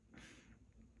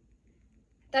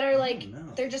 that are like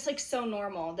No. they're just like so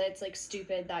normal that it's like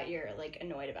stupid that you're like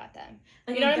annoyed about them.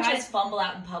 Like You know when what I'm guys fumble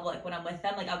out in public when I'm with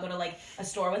them, like I'll go to like a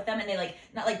store with them and they like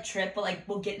not like trip, but like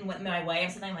will get in my way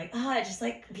and something. I'm like, just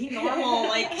like be normal,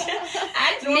 like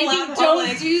act normal Maybe out in don't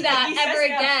public. do that He ever stressed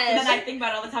me out. again. And then I think about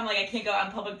it all the time, like I can't go out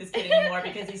in public with this kid anymore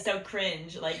because he's so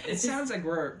cringe. Like It it's just, sounds like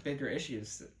we're bigger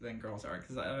issues than girls are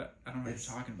because I don't know what It's-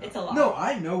 you're talking about. it's a lot. No,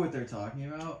 I know what they're talking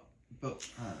about, but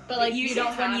I don't know. But like you Usually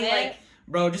don't it's when have you, it. like,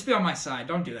 Bro, just be on my side.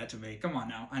 Don't do that to me. Come on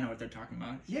now. I know what they're talking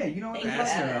about. yeah, you know what? Thank you,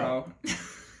 That's Evan. it, bro.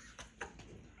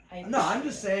 I No, I'm appreciate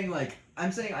just it. saying like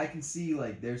I can see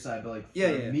like their side, but like for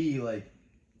Yeah. me like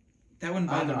That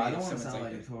wouldn't I bother don't know. me I if don't want to someone's sound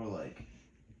like, like a total like.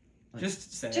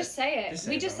 just say just it. say it. Just say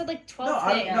We it, just bro. said like 12 No,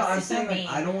 I'm things. It's so saying like mean.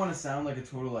 I don't want to sound like a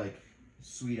total like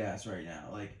sweet ass right now,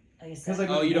 like Like I said. because like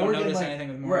Oh, with you don't Morgan, notice like, anything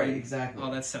with Morgan? right? Exactly.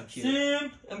 Oh, that's so cute.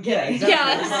 Simp. I'm Yeah, kidding. exactly.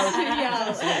 Yeah,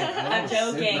 That's yeah. what I'm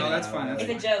joking. No, that's fine, that's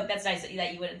It's fine. a joke. That's nice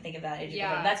that you wouldn't think of that.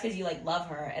 Yeah. That's because you like love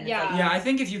her and Yeah. it's like Yeah, I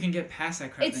think if you can get past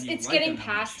that crap, It's then you it's like getting them that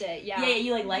much. past it. yeah,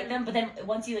 you like them, but then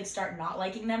once you like start not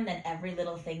liking them, then every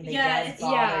little thing they Yeah, does it's-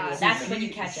 bother yeah. you. So That's when you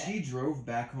catch She it. drove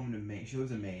back home to Maine. She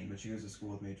lives in Maine, but she goes to school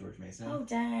with me at George Mason. Oh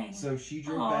dang. So she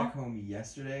drove Aw. back home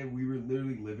yesterday. We were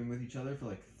literally living with each other for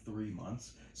like 3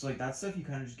 months. So like that stuff you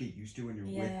kind of just get used to when you're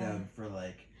with Yeah. them for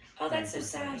like. Oh, that's so 24/7.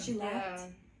 sad. She left. Yeah.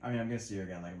 I mean, I'm gonna see her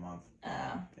again in, like a month. Oh,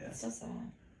 Yeah. that's so sad.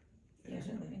 You guys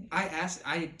are leaving.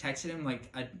 I texted him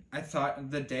like I thought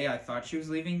the day I thought she was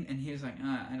leaving, and he was like,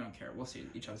 I don't care. We'll see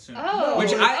each other soon. Oh.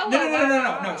 Which I oh, no.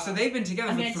 wow. So they've been together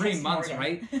I'm for gonna 3 text months,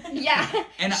 Morgan. right? Yeah.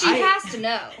 And She I has to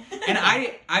know. and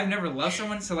I've never loved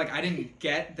someone, so like I didn't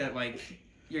get that like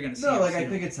you're gonna see. No, him like I soon.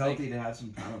 think it's Like, healthy to have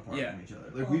some time apart Yeah. from each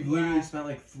other. Like Oh, we've literally yeah. spent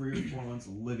like 3 or 4 months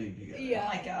living together. Yeah.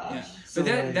 Oh my gosh. Yeah. So,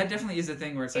 But that, like- that definitely is the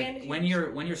thing where it's like And when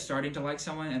you're starting to like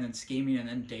someone and then scheming and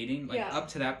then dating, like Yeah. up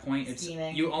to that point, it's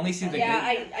Scheming. you only see the Yeah,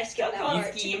 I skipped that Don't call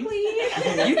part. it scheme.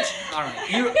 good. You, all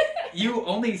right, you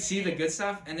only see the good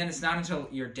stuff, and then it's not until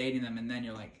you're dating them and then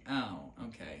you're like, oh,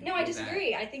 okay. No, I that-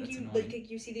 disagree. I think that's you annoying. like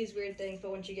you see these weird things,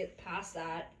 but once you get past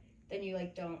that, then you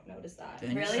like don't notice that.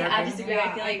 Then you Really? start I dating disagree. them.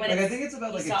 I feel like when Like I it's, think it's about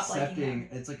you like stop liking accepting.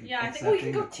 It's like Yeah, I accepting think we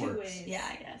can the go two quirks. ways. yeah,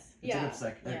 I guess. It's Yeah. like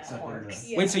accepting Quirks. the.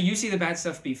 Yeah. Wait, so you see the bad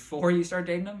stuff before you start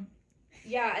dating them?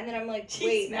 Yeah, and then I'm like, Jeez,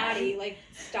 wait, Maddie. Maddie, like,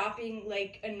 stop being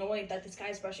like annoyed that this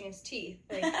guy's brushing his teeth.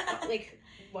 Like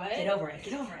what? Get over it.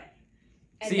 Get over it.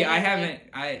 And See, then I I'm haven't,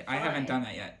 like, I haven't fine. done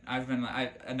that yet. I've been,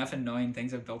 enough annoying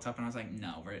things have built up, and I was like,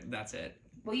 no, that's it.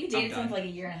 Well, you I'm dated done. someone for like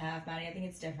a year and a half, Maddie. I think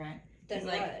it's different then It's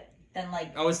like- what? than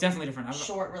like Oh, it's definitely different.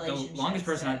 short The relationships. longest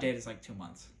person so- I've dated is like 2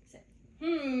 months.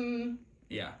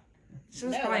 Yeah. So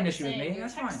it's No, probably an I'm issue with saying me. your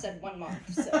That's text fine. said 1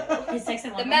 month, so His text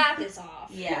in the one math month? is off.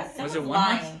 Yeah, someone's it 1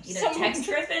 lying. month? Either Someone- text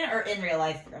Griffin or in real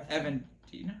life Griffin. Evan,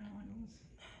 do you know how long it was?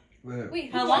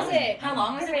 Wait, How who long was it? How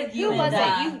long was it with you? Who was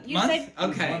and, it? You Month? said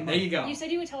Okay, there you go. you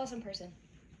said you would tell us in person.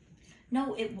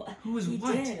 No, Who was he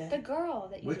what? did. The girl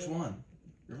that you Which dated. one?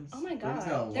 Oh my Griff's got a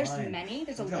god. There's line. many.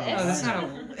 There's a Griff's got list. a No, that's line.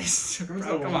 not a list. Griff's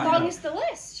Bro, got a come How on. long now. is the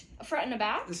list? A front and a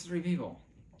back? This is 3 people.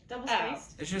 Double Oh.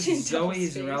 spaced. It's just Double Zoe,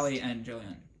 spaced. Zarelli, and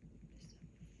Jillian.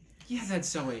 Yeah, that's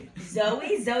Zoe.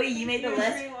 Zoe, you made the You're list.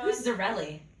 everyone. Who's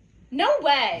Zarelli? No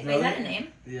way. Wait, is that a name?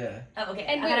 Yeah. Oh, okay.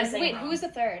 And I gotta wait, say wait, wrong. who was the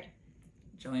third?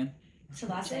 Jillian. What's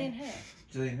your last Jillian name?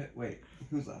 who? Jillian, wait,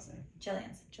 whose last name?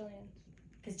 Jillian's. Jillian.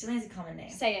 Because Jillian's a common name.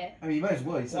 Say it. I mean, you might as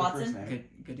well. You said the Watson? first name.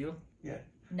 Good deal?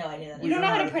 No idea that You is. don't know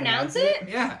how to pronounce it?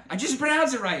 Yeah, I just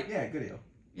pronounced it right. Yeah, good deal.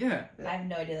 Yeah. I have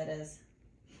no idea that is.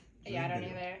 Yeah, I don't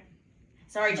either.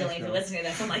 Sorry, Nice Jillian, if girl. you're listening to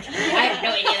this. I'm like, I have no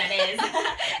idea that is.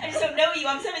 I just don't know you.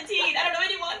 I'm 17. I don't know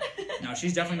anyone. No,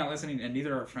 she's definitely not listening, and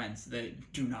neither are her friends. They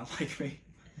do not like me.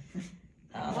 Oh,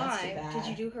 that's too Why? bad. Did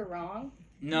you do her wrong?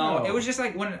 No, No. it was just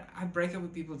like when I break up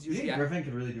with people, it's You usually think Griffin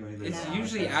could really do anything? It's wrong?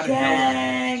 usually Okay. out of nowhere.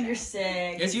 Dang, you're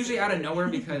sick. It's usually out of nowhere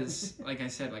because, like I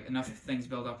said, like enough things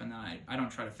build up, and then I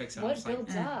don't try to fix it. I'm What just like,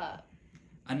 builds up?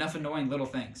 enough annoying little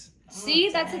things. See,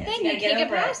 Oh, that's the dang. thing. You You gotta can't get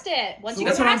over it. past it. Once So you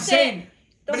that's get what I'm past saying. it,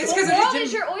 But the it's whole 'cause I just world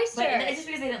is didn't- your oyster. But it's just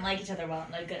because they didn't like each other well,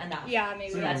 like good enough. Yeah,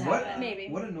 maybe So that's that's what? how it- Maybe.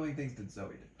 What annoying things did Zoe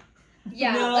do?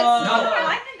 Yeah. No. Let's No. talk I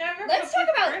about think I Let's talk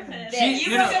about this. She-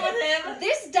 You No, broke no. up with him.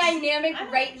 this dynamic I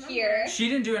don't right remember. here. She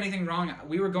didn't do anything wrong.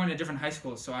 We were going to different high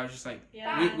schools, so I was just like,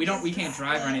 Yeah. we can't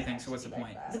drive or anything. So what's the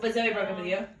point? But Zoe broke up with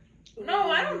you.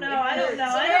 No, I don't know. I don't know. It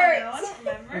I don't know. I hurts. don't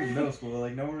It was remember. middle school.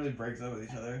 Like no one really breaks up with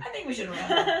each other. I think we should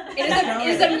remember. It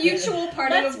is a mutual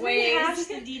parting Let's of ways. rehash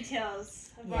the details.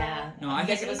 of Yeah. No, I You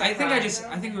guys think it was I think surprise.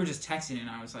 I think we were just texting, and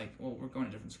I was like, well, we're going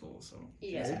to different schools, so.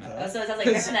 Yeah. Oh, so it sounds like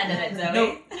Griffin ended it, Zoe.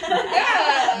 No.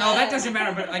 Yeah. No, that doesn't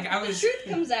matter. But like I The was truth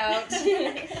comes out.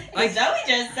 like, Zoe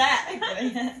just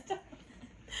sat.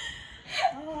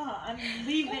 Oh, I'm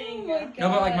leaving. Oh my God.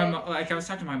 no, but like I was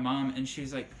talking to my mom, and she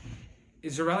was like,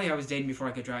 Zarelli I was dating before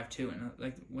I could drive too, and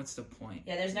like, what's the point?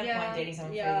 Yeah, there's no Yeah, point dating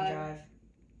someone before yeah. you drive.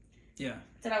 Yeah.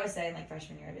 That's what I was saying, like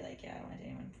freshman year. I'd be like, yeah, I don't want to date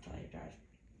anyone until I could drive.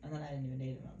 And then I didn't even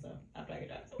date anyone, so after I could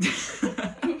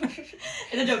drive.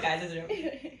 It's a joke, guys. It's a joke. You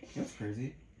know what's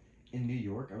crazy? In New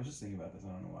York, I was just thinking about this.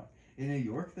 I don't know why. In New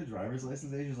York, the driver's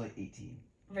license age is like 18.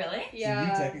 Really? So you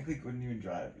Yeah. technically couldn't even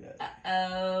drive yet.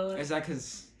 Oh. Is that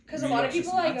because? Because a lot of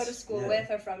people I go to nuts? school Yeah.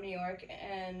 with are from New York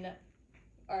and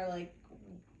are like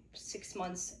 6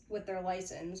 months with their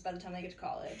license by the time they get to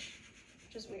college.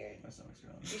 Which is weird. My stomach's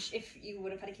growling. If you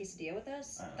would have had a quesadilla with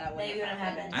us, I don't that know. wouldn't Maybe it have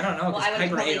wouldn't happened. I don't know. Well, Because I would have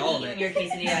Piper probably ate all of eaten it. your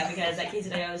quesadilla because that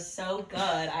quesadilla was so good.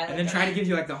 And then try to give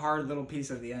you like the hard little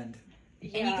piece at the end.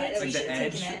 Yeah, And you could- it like was the just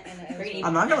edge. taken it, and it was Pretty- really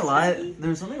I'm not gonna lie, Crispy. there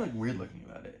was something like weird looking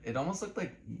about it. It almost looked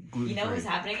like gluten You know what was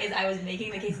happening is I was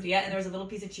making the quesadilla and there was a little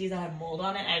piece of cheese that had mold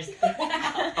on it. And I just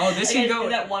Oh, this I can just go. threw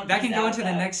that one That piece can go out, into the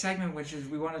though. next segment, which is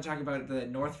we want to talk about the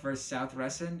North versus South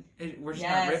wrestling. We're just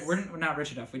Yes. we're not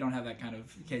rich enough. We don't have that kind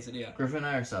of quesadilla. Griffin and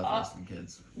I are Southwestern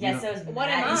kids. We Yeah, don't- so is What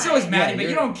am Maddie. I? So is Maddie, Yeah, but you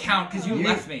you're- don't count because you you-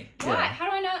 left me. Why? Yeah. How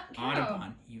do I not count?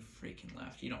 Audubon, you freaking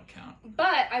left. You don't count.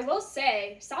 But I will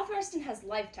say, Southwestern has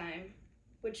Lifetime,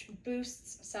 which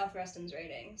boosts Southwestern's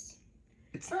ratings.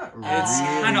 It's not really It's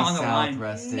kinda on the line.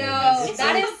 Southwestern. No, It's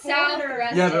that on is the border.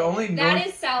 Southwestern. Yeah, but only That North-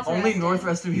 is Southwestern. Only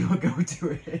Northwestern people go to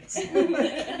it.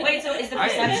 Wait, so is the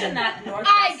perception that North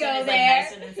I Reston go is like there.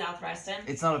 nicer than South Reston?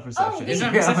 It's not a perception. Oh, It's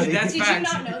not wait. perception, that's Did you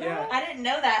facts. not know that? Yeah. I I didn't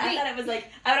know that. Wait. I thought it was like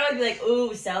I would always be like,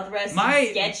 "Ooh, South Reston, My-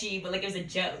 sketchy," but like it was a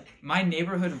joke. My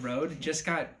neighborhood road just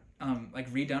got like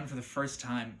redone for the first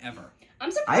time ever. I'm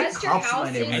surprised your cops in my house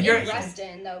is neighborhood. in You're-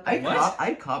 Reston, though. I What?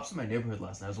 had cops in my neighborhood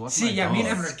last night. I was watching See, my yeah, me and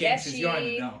dog. Evan are gangsters. You don't Sketchy.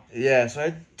 even know. Yeah, so I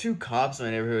had two cops in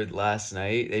my neighborhood last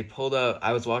night. They pulled up.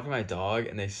 I was walking my dog,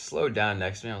 and they slowed down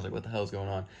next to me. I was like, "What the hell is going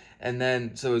on?" And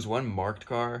then, so it was one marked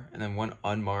car, and then one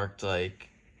unmarked, like,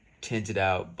 tinted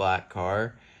out black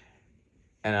car.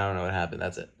 And I don't know what happened.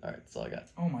 That's it. All right, that's all I got.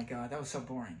 Oh my god, that was so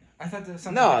boring. I thought there was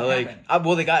something. No, that like, happened.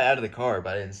 well, they got out of the car,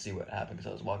 but I didn't see what happened because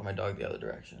I was walking my dog the other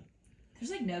direction. There's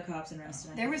like no cops in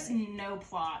Reston. There was no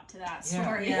plot to that Yeah.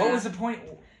 story. Yeah. What was the point?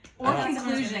 Or I don't-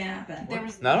 conclusion. happen. There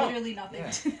was No. literally nothing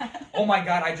Yeah. to that. Oh my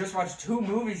god, I just watched 2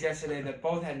 movies yesterday that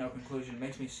both had no conclusion. It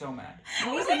makes me so mad.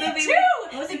 What was the movie? Two!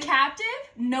 What was The it? Captive?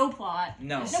 No plot.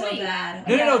 No. So wait. bad.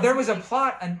 No, there was a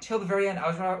plot until the very end. I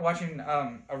was watching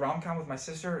a rom-com with my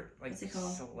sister, like What's it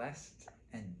called? Celeste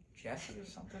and Jesse or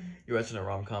something. You're watching a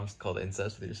rom-com called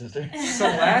Incest with your sister?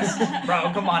 Celeste?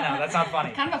 Bro, come on now, that's not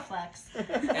funny. Kind of a flex.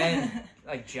 And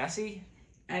like Jesse,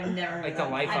 I've never heard like of the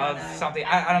that. life I don't of know. something.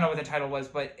 I don't know what the title was,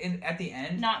 but at the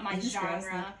end, Not my Is this genre. gross?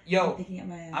 I'm yo, picking up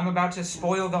my. I'm about to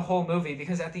spoil the whole movie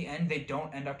because at the end they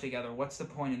don't end up together. What's the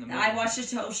point in the movie? I watched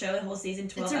this whole show, the whole season,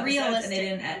 12 It's a episodes, and realistic they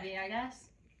didn't. movie, I guess.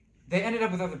 They ended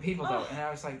up with other people though, and I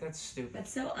was like, that's stupid.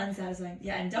 That's so unsatisfying.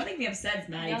 Yeah, and don't make me upset,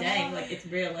 Maddie. Yeah. Dang, like it's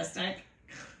realistic.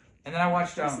 And then I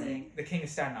watched Interesting. The King of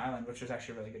Staten Island, which was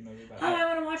actually a really good movie, but Oh, I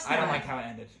want to watch that. I don't like how it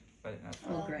ended. But that's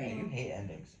Oh, You great. hate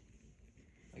endings.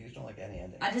 Like, you just don't like any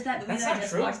ending. I just that movie That's that I not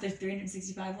just true. watched, the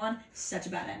 365 one. Such a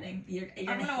bad ending. You're I'm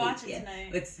gonna gonna watch hate it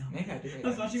tonight. It's so. maybe I do. I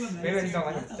was watching with Maybe I just don't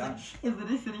like when it's done. I was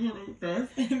literally sitting here like this,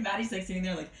 and Maddie's like sitting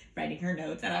there like writing her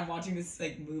notes, and I'm watching this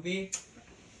like movie.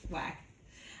 Whack.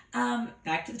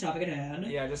 Back to the topic at hand.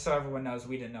 Yeah, just so everyone knows,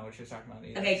 we didn't know what she was talking about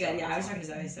either. Okay, so good. Yeah, I was it's talking to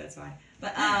fine. Zoe, so it's fine.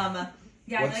 But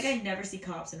yeah, I What's- feel like I never see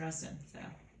cops in Ruston. So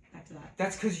back to that.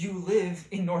 That's because you live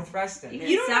in North Reston. Even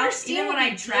You don't South, understand even when what I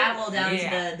we travel down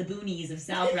Yeah. to the boonies of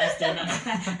South Reston,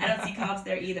 I don't see cops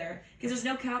there either. Because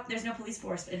there's no police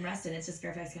force in Reston. It's just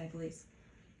Fairfax County Police.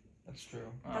 That's true.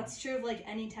 Oh. That's true of like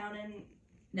any town in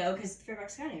No, because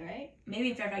Fairfax County, right?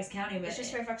 maybe in Fairfax County, but It's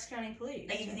just Fairfax County Police.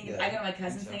 like if you think Yeah, I go to my I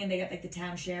cousin's think so. thing and they got like the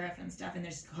town sheriff and stuff, and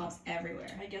there's cops everywhere.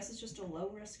 I guess it's just a low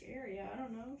risk area. I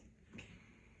don't know.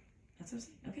 That's what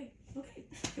I'm saying. Okay,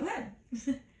 go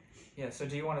ahead. Yeah, so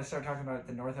do you want to start talking about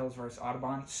the North Hills versus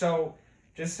Audubon? So,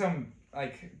 just some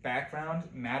like background.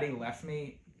 Maddie left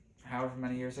me however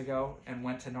many years ago and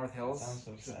went to North Hills. Sounds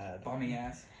so sad. Bummy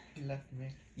ass. You left me.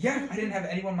 Yeah, I didn't have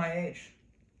anyone my age.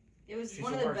 It was She's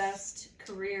one the of the worst. best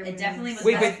career. It definitely moves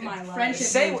was Wait, of wait, my life. friendship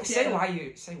Say move, say too. why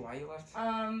you left.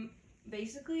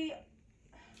 Basically,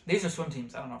 These are swim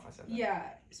teams. I don't know if I said that. yeah,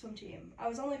 swim team. I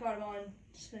was only Audubon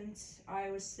since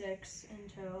I was 6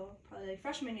 until probably like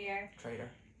freshman year, Traitor.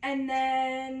 and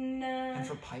then And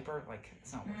for Piper, like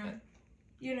it's not worth it.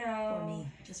 you For know, me,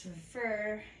 just for me.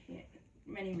 for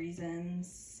many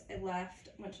reasons, I left,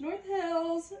 went to North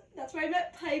Hills. That's where I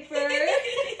met Piper.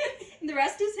 And the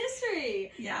rest is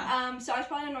history. Yeah. So I was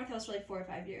probably on North Hills for like 4 or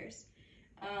 5 years.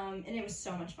 And it was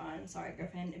so much fun. Sorry,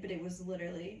 Griffin, but it was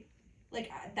literally like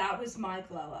that was my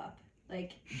glow up.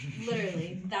 Like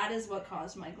literally, that is what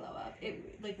caused my glow up.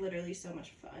 It like literally so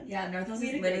much fun. Yeah, North Hills We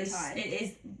is had a great literally time. it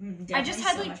is definitely I just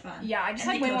had so like much fun. yeah, I just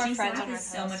And had the way more coaching friends staff on is North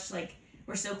so Hills. much like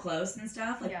we're so close and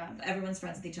stuff. Like Yeah. everyone's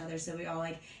friends with each other, so we all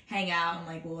like hang out and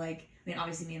like we'll like. I mean,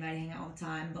 obviously me and Maddie hang out all the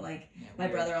time, but like Yeah, my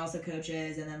weird. brother also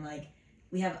coaches, and then like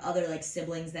we have other like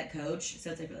siblings that coach,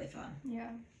 so it's like really fun. Yeah.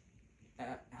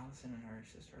 Allison and her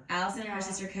sister. Allison and her Yeah.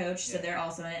 sister coach, so Yeah. they're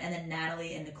also in it, and then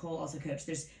Natalie and Nicole also coach.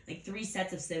 There's like 3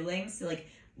 sets of siblings, so like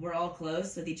we're all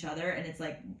close with each other, and it's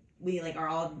like we like are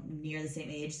all near the same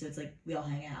age, so it's like we all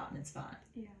hang out and it's fun.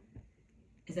 Yeah.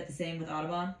 Is that the same with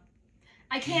Audubon?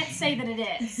 I can't say that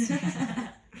it is.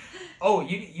 Oh,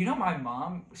 you know my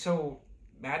mom. So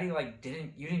Maddie like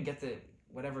you didn't get the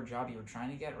whatever job you were trying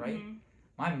to get, right? Mhm.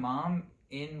 My mom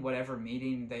in whatever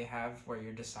meeting they have where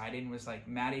you're deciding was like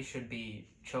Maddie should be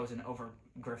chosen over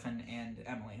Griffin and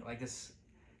Emily. Like this,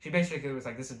 she basically was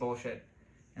like, this is bullshit,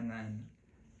 and then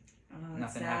Oh, it's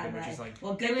nothing sad, happened, which right? is like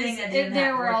Well, good It was, thing that didn't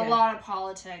there were a work out. lot of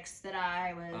politics that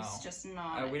I was Oh. just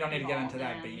not. We don't need to get into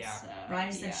that, involved but in, yeah. so,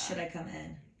 Ryan said, yeah. "Should I come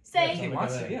in?" Say he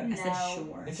wants to, yeah. I said, No.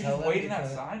 "Sure." Is he Tell just them waiting to-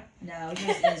 outside? No, he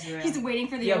was Israel. he's waiting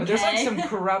for the Yeah, okay. but there's like some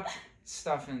corrupt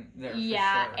stuff in there.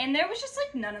 Yeah, for sure. and there was just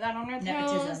like none of that on North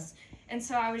Nepotism. Hills. And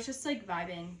so I was just like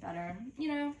vibing better. You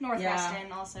know, Northwestern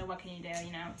Yeah. also, what can you do,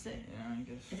 you know? It's yeah, I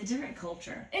guess. It's a different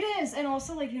culture. it is. And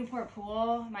also like Newport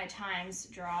Pool, my times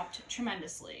dropped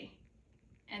tremendously.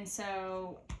 And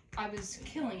so I was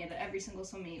killing it at every single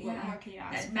swim meet. What Yeah. more can you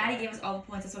ask for? Maddie gave us all the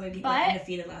points. That's why we But- went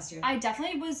undefeated last year. I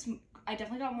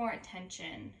definitely got more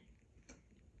attention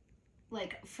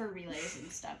like for relays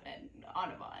and stuff at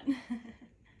Audubon.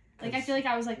 Like I feel like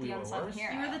I was like We the were unsung worse?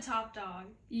 hero. You were the top dog.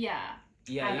 Yeah.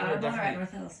 Yeah, At you were Audubon or at definitely.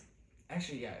 North Hills.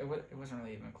 Actually, yeah, it wasn't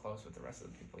really even close with the rest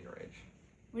of the people your age.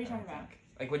 What are you I don't talking about? think.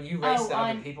 Like when you raced the other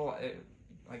on- people,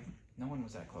 like no one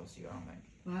was that close to you. I don't think.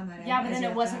 Wow, Maddie. Yeah, but I then it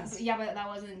was wasn't. fast. Yeah, but that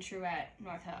wasn't true at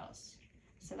North Hills.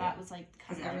 So that was like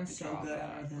kind Because of everyone's the so good at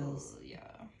drawback. North Hills. Yeah,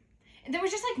 and there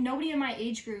was just like nobody in my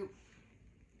age group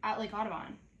at like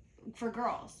Audubon for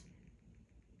girls.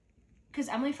 Because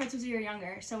Emily Fritz was a year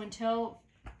younger, so until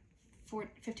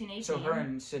 15, 18. So her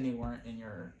and Sydney weren't in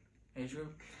your age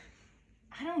group.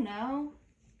 I don't know.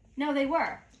 No, they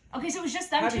were. Okay, so it was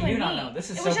just them How two do you and not me. know? This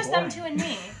is it so was just boring. them two and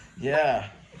me. Yeah.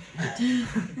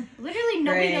 Literally,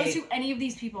 nobody Great. knows who any of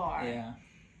these people are. Yeah.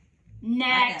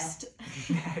 Next.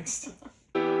 Next.